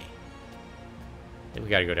 yay. I think we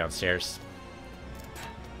gotta go downstairs.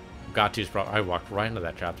 Got to's probably... I walked right into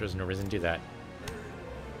that trap. There's no reason to do that.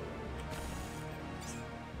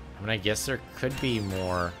 I mean, I guess there could be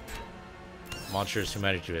more monsters who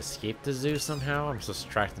managed to escape the zoo somehow. I'm supposed to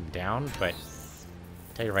track them down, but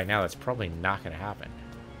I'll tell you right now, that's probably not going to happen.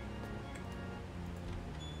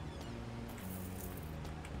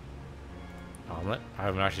 Omelet.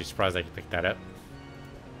 I'm actually surprised I could pick that up.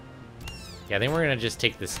 Yeah, I think we're going to just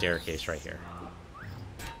take this staircase right here.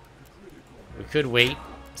 We could wait,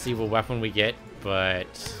 see what weapon we get,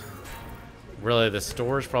 but really the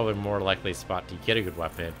store is probably more likely spot to get a good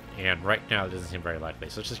weapon, and right now it doesn't seem very likely,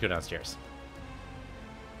 so let's just go downstairs.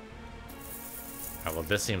 Oh, well,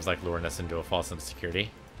 this seems like luring us into a false sense of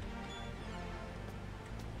security.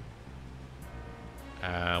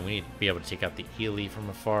 We need to be able to take out the Ely from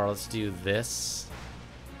afar. Let's do this.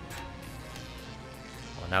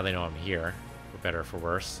 Well, now they know I'm here, for better or for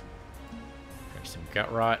worse. There's some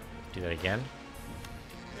gut rot. Do that again.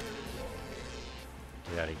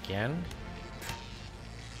 Do that again.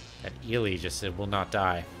 That Ely just will not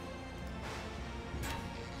die.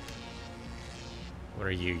 What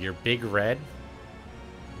are you? You're big red?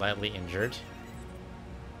 Lightly injured.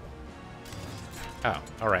 Oh,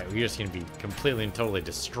 alright. We're just going to be completely and totally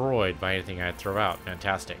destroyed by anything I throw out.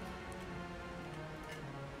 Fantastic.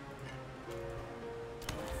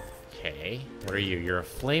 Okay. What are you? You're a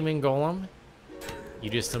flaming golem.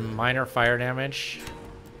 You do some minor fire damage.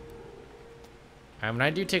 I mean,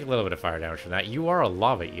 I do take a little bit of fire damage from that. You are a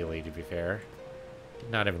lava Ely, to be fair.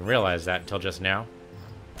 Did not even realize that until just now.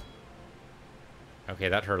 Okay,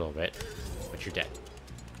 that hurt a little bit. But you're dead.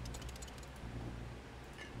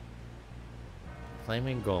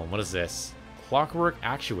 Flaming Golem. What is this? Clockwork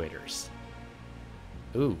Actuators.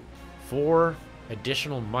 Ooh. 4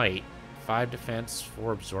 additional might. 5 defense.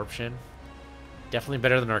 4 absorption. Definitely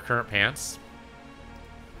better than our current pants.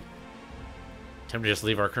 Time to just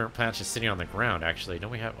leave our current plants just sitting on the ground, actually.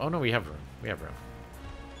 Don't we have... Oh, no, we have room. We have room.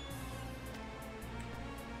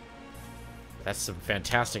 That's some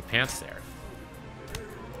fantastic plants there.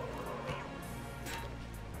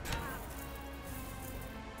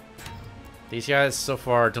 These guys, so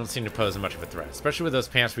far, don't seem to pose much of a threat. Especially with those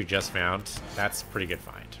plants we just found. That's a pretty good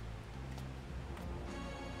find.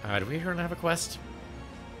 Do we currently have a quest?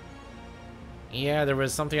 Yeah, there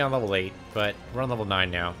was something on level 8, but we're on level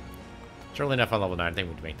 9 now. Certainly enough on level 9. I think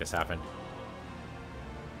we'd make this happen.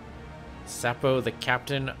 Sapo, the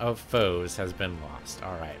captain of foes, has been lost.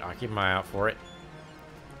 Alright, I'll keep my eye out for it.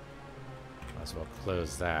 Might as well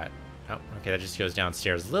close that. Oh, okay, that just goes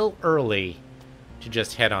downstairs. A little early to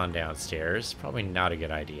just head on downstairs. Probably not a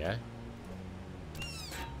good idea.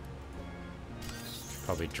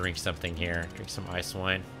 Probably drink something here. Drink some ice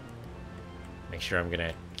wine. Make sure I'm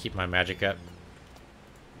gonna keep my magic up.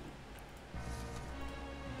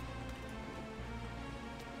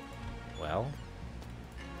 Well,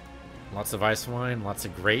 lots of ice wine, lots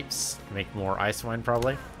of grapes. Make more ice wine,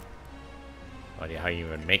 probably. No idea how you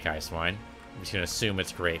even make ice wine. I'm just gonna assume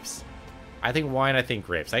it's grapes. I think wine, I think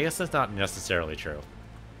grapes. I guess that's not necessarily true.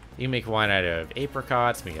 You can make wine out of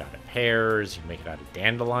apricots, make it out of pears, you can make it out of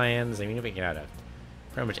dandelions. I mean, you can make it out of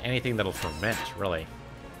pretty much anything that'll ferment, really.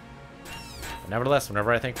 But nevertheless,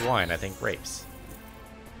 whenever I think wine, I think grapes.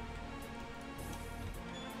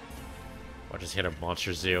 Or just hit a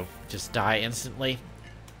monster zoo. Just die instantly.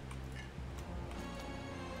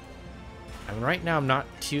 I mean, right now I'm not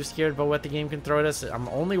too scared about what the game can throw at us. I'm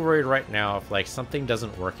only worried right now if, like, something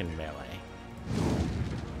doesn't work in melee.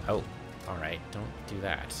 Oh, alright. Don't do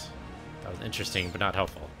that. That was interesting, but not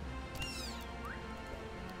helpful.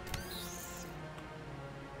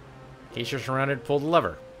 In case you're surrounded, pull the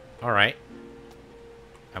lever. Alright.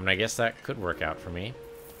 I mean, I guess that could work out for me.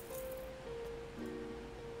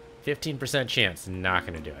 15% chance, not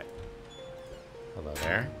gonna do it. Hello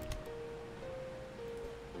there.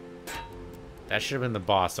 That should have been the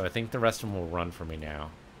boss, so I think the rest of them will run for me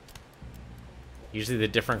now. Usually the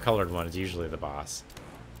different colored one is usually the boss.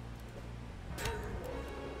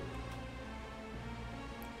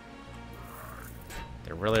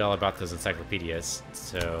 They're really all about those encyclopedias,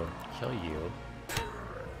 so kill you.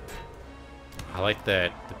 I like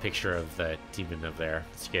the picture of the demon up there.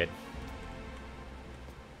 It's good.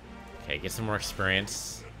 Okay, get some more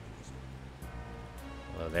experience.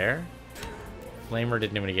 Hello there. Flamer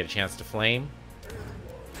didn't even get a chance to flame.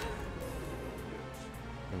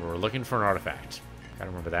 And we're looking for an artifact. Gotta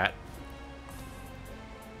remember that.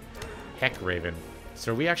 Heck, Raven.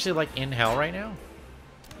 So are we actually, like, in hell right now?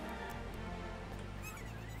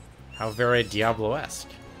 How very Diablo-esque.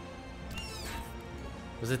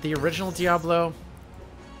 Was it the original Diablo?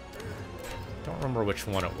 Don't remember which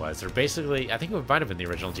one it was. Or basically, I think it might have been the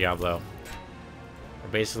original Diablo. Or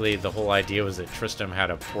basically, the whole idea was that Tristram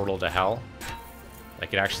had a portal to hell.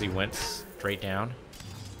 Like, it actually went straight down.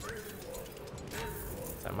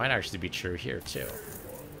 That might actually be true here, too.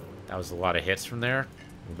 That was a lot of hits from there.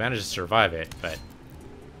 We managed to survive it, but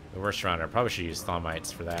we were surrounded. I probably should use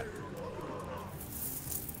Thaumites for that.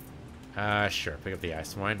 Sure. Pick up the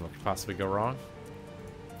ice wine. What could possibly go wrong?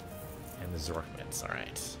 And the Zorkmits.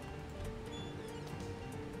 Alright.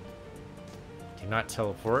 Do not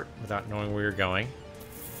teleport without knowing where you're going.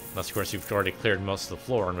 Unless, of course, you've already cleared most of the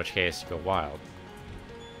floor, in which case, you go wild.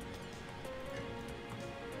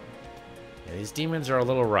 Yeah, these demons are a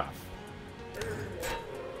little rough.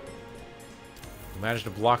 We managed to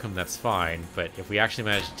block them, that's fine, but if we actually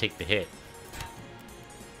manage to take the hit...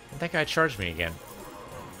 That guy charged me again.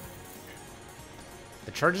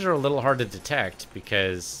 The charges are a little hard to detect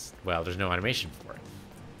because, well, there's no animation for it.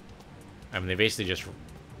 I mean, they basically just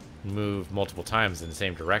move multiple times in the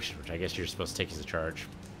same direction, which I guess you're supposed to take as a charge.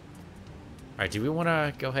 Alright, do we want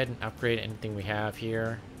to go ahead and upgrade anything we have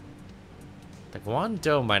here? The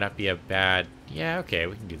Guando might not be a bad... Yeah, okay,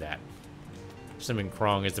 we can do that. Assuming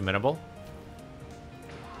Krong is amenable.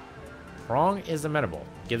 Krong is amenable.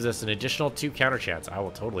 Gives us an additional 2 counter chance. I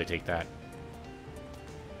will totally take that.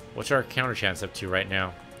 What's our counter chance up to right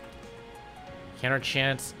now? Counter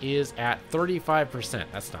chance is at 35%.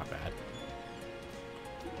 That's not bad.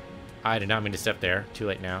 I did not mean to step there. Too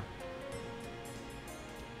late now.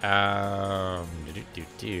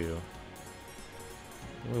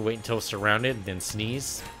 We wait until we're surrounded, then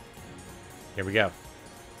sneeze. Here we go.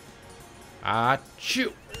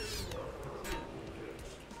 Achoo!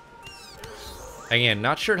 Again,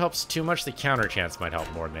 not sure it helps too much. The counter chance might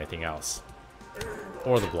help more than anything else.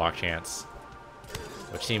 Or the block chance.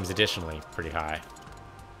 Which seems additionally pretty high.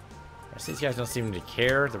 The rest of these guys don't seem to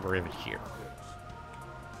care that we're even here.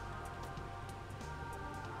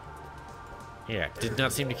 Yeah, did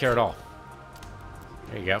not seem to care at all.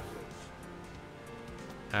 There you go.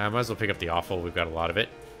 Might as well pick up the offal. We've got a lot of it.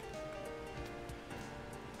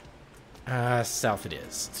 South it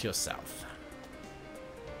is. Let's go south.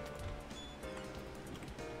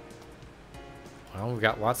 Well, we've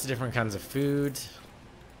got lots of different kinds of food.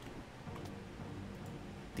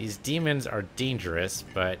 These demons are dangerous,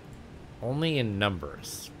 but only in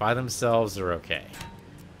numbers. By themselves, they're okay.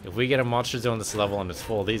 If we get a monster zone this level and it's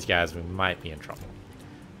full of these guys, we might be in trouble.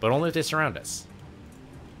 But only if they surround us.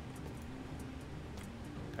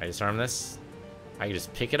 Can I disarm this? I can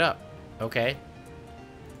just pick it up. Okay.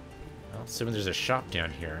 Well, assuming there's a shop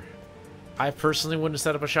down here. I personally wouldn't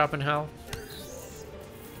set up a shop in hell.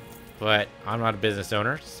 But I'm not a business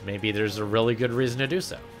owner, so maybe there's a really good reason to do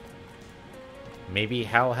so. Maybe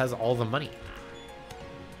hell has all the money.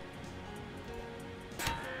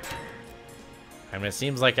 I mean, it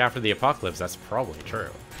seems like after the apocalypse, that's probably true.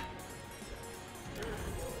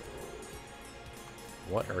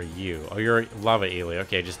 What are you? Oh, you're lava alien.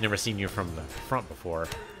 Okay, just never seen you from the front before.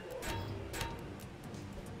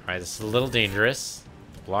 Alright, this is a little dangerous.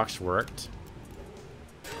 Blocks worked.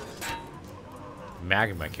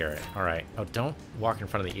 Magma carrot. Alright. Oh, don't walk in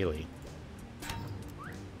front of the Ely.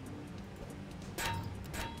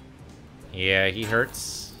 Yeah, he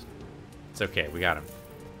hurts. It's okay, we got him.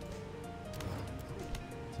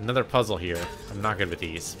 Another puzzle here. I'm not good with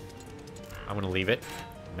these. I'm gonna leave it.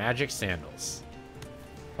 Magic sandals.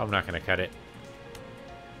 I'm not gonna cut it.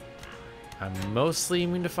 I'm mostly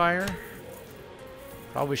immune to fire.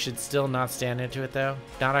 Probably should still not stand into it though.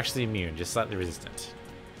 Not actually immune, just slightly resistant.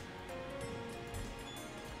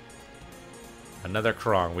 Another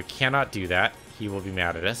Krong. We cannot do that. He will be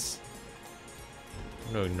mad at us.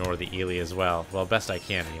 I'm gonna ignore the Ely as well. Well, best I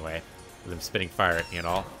can anyway. With him spitting fire at me and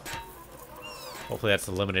all. Hopefully that's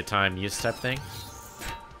a limited time use type thing.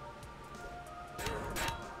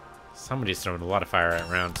 Somebody's throwing a lot of fire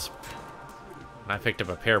around. And I picked up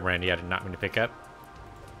a pear brandy I did not mean to pick up.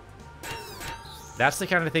 That's the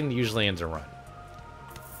kind of thing that usually ends a run.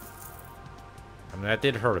 I mean, that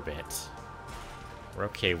did hurt a bit. We're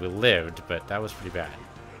okay, we lived, but that was pretty bad.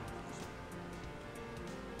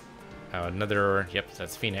 Oh, another... Yep,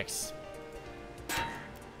 that's Phoenix.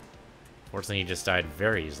 Fortunately, he just died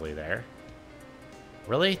very easily there.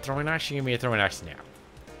 Really? Throwing axe? You give me a throwing axe now.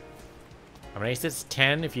 I mean, it's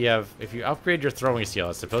 10. If you upgrade your throwing skill,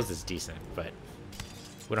 I suppose it's decent, but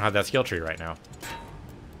we don't have that skill tree right now.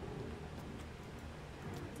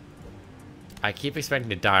 I keep expecting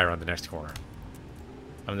to die around the next corner.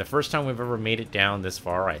 I mean, the first time we've ever made it down this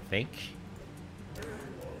far, I think.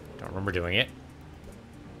 Don't remember doing it.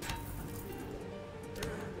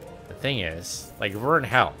 The thing is, like, if we're in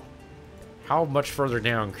hell, how much further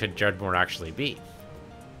down could Dredmor actually be?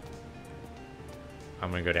 I'm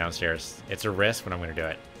gonna go downstairs. It's a risk, but I'm gonna do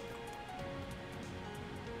it.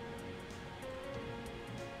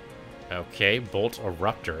 Okay, Bolt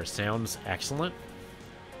Eruptor. Sounds excellent.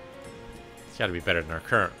 It's gotta be better than our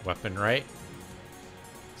current weapon, right?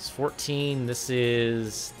 It's 14. This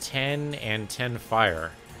is 10 and 10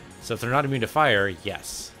 fire. So if they're not immune to fire,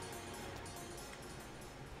 yes.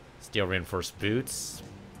 Steel reinforced boots.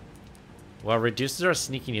 Well, it reduces our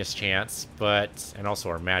sneakiness chance, but... and also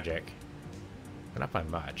our magic. But not by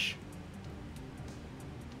much.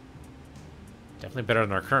 Definitely better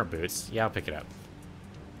than our current boots. Yeah, I'll pick it up.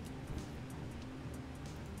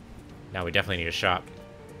 Now we definitely need a shop.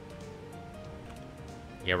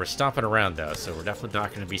 Yeah, we're stomping around though, so we're definitely not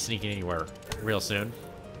going to be sneaking anywhere real soon.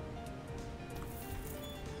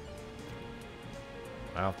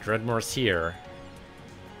 Well, Dredmor's here.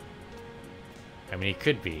 I mean, he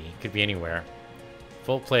could be. He could be anywhere.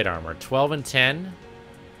 Full plate armor. 12 and 10?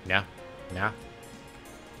 No. No.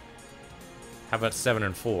 How about 7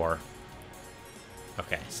 and 4?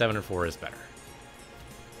 Okay, 7 and 4 is better.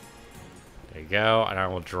 There you go, and I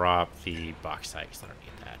will drop the bauxite because I don't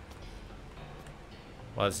need that.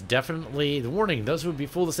 Well, it's definitely the warning. Those who would be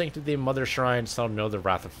full of the sanctity of the Mother Shrine shall know the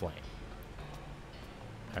wrath of flame.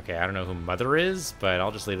 Okay, I don't know who Mother is, but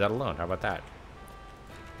I'll just leave that alone. How about that?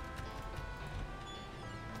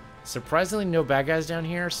 Surprisingly, no bad guys down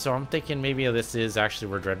here, so I'm thinking maybe this is actually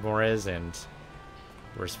where Dredmor is, and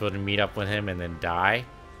we're supposed to meet up with him and then die.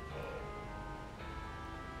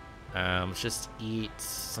 Let's just eat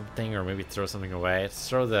something, or maybe throw something away. Let's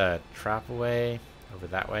throw the trap away. Over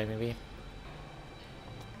that way, maybe.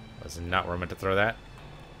 Was it not where I meant to throw that?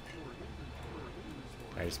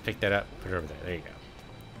 I just picked that up, put it over there. There you go.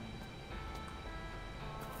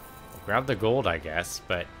 Grab the gold, I guess,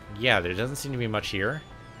 but yeah, there doesn't seem to be much here.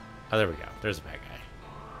 Oh, there we go. There's a bad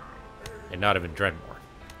guy. And not even Dredmor.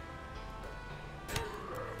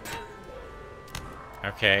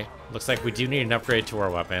 Okay, looks like we do need an upgrade to our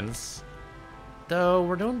weapons. Though,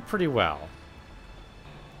 we're doing pretty well.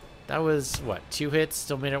 That was, what, 2 hits?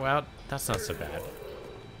 Still made it out? That's not so bad.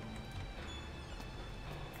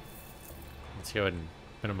 Let's go ahead and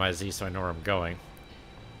minimize these so I know where I'm going.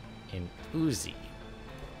 In Uzi.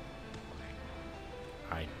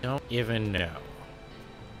 I don't even know.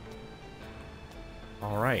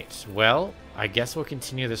 Alright, well, I guess we'll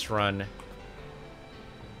continue this run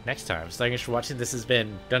next time. So thank you for watching. This has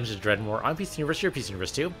been Dungeons of Dredmor on Piece of the Universe, your Piece of the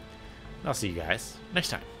Universe 2. And I'll see you guys next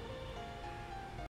time.